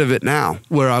side of it now,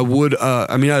 where I would,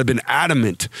 I'd have been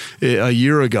adamant a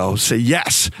year ago, say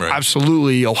yes,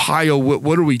 absolutely, Ohio.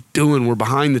 What are we doing? We're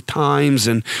behind the times,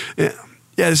 and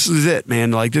yeah, this is it,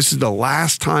 man. Like, this is the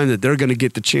last time that they're going to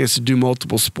get the chance to do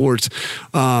multiple sports.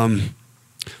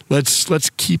 Let's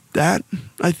keep that,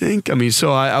 I think.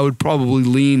 So I would probably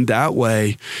lean that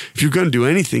way. If you're going to do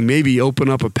anything, maybe open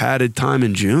up a padded time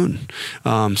in June,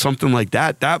 something like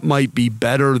that. That might be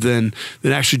better than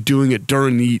actually doing it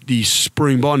during the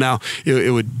spring ball. Now,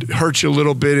 it would hurt you a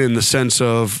little bit in the sense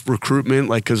of recruitment,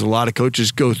 because a lot of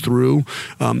coaches go through.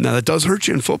 Now, that does hurt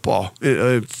you in football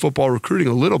recruiting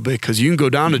a little bit, because you can go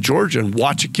down to Georgia and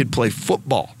watch a kid play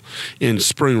football in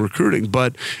spring recruiting,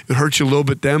 but it hurts you a little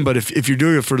bit then. But if you're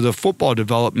doing it for the football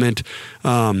development,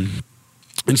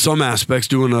 in some aspects,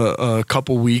 doing a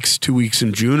couple weeks, 2 weeks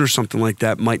in June or something like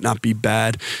that might not be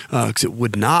bad, because it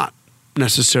would not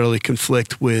necessarily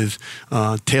conflict with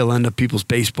tail end of people's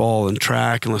baseball and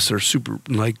track, unless they're super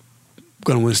going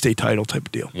to win a state title type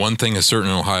of deal. One thing is certain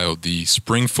in Ohio: the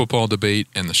spring football debate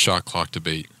and the shot clock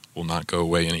debate will not go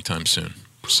away anytime soon.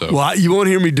 So, well, you won't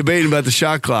hear me debating about the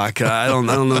shot clock. I don't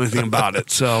know anything about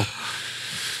it. So,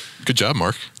 good job,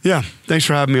 Mark. Yeah, thanks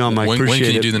for having me on, Mike. When Appreciate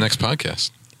can you it. do the next podcast?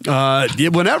 Yeah,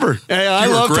 whenever. Hey, I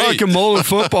love talking Mullen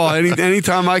football.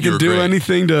 Anytime I can do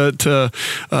anything to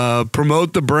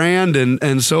promote the brand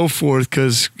and so forth,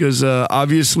 because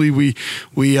obviously we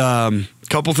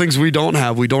couple things we don't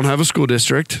have. We don't have a school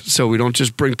district, so we don't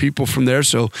just bring people from there.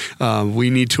 So we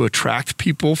need to attract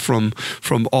people from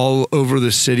all over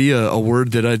the city. A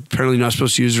word that I'm apparently not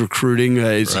supposed to use, recruiting,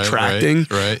 is attracting.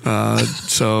 Right.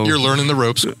 So you're learning the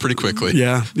ropes pretty quickly.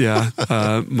 Yeah.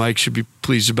 Mike should be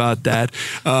pleased about that.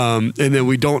 And then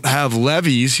we don't have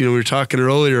levies. We were talking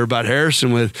earlier about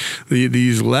Harrison with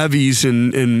these levies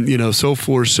and so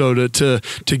forth. So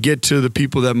to get to the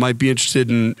people that might be interested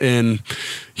in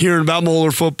hearing about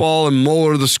Moeller football and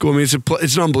Moeller the school, I mean,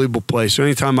 it's an unbelievable place. So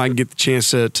anytime I can get the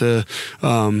chance to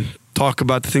talk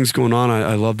about the things going on,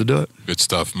 I love to do it. Good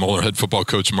stuff. Moeller head football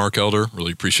coach Mark Elder,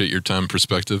 really appreciate your time and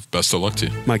perspective. Best of luck to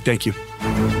you. Mike, thank you.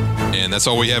 And that's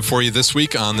all we have for you this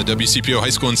week on the WCPO High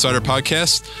School Insider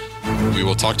Podcast. We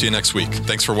will talk to you next week.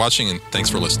 Thanks for watching and thanks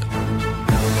for listening.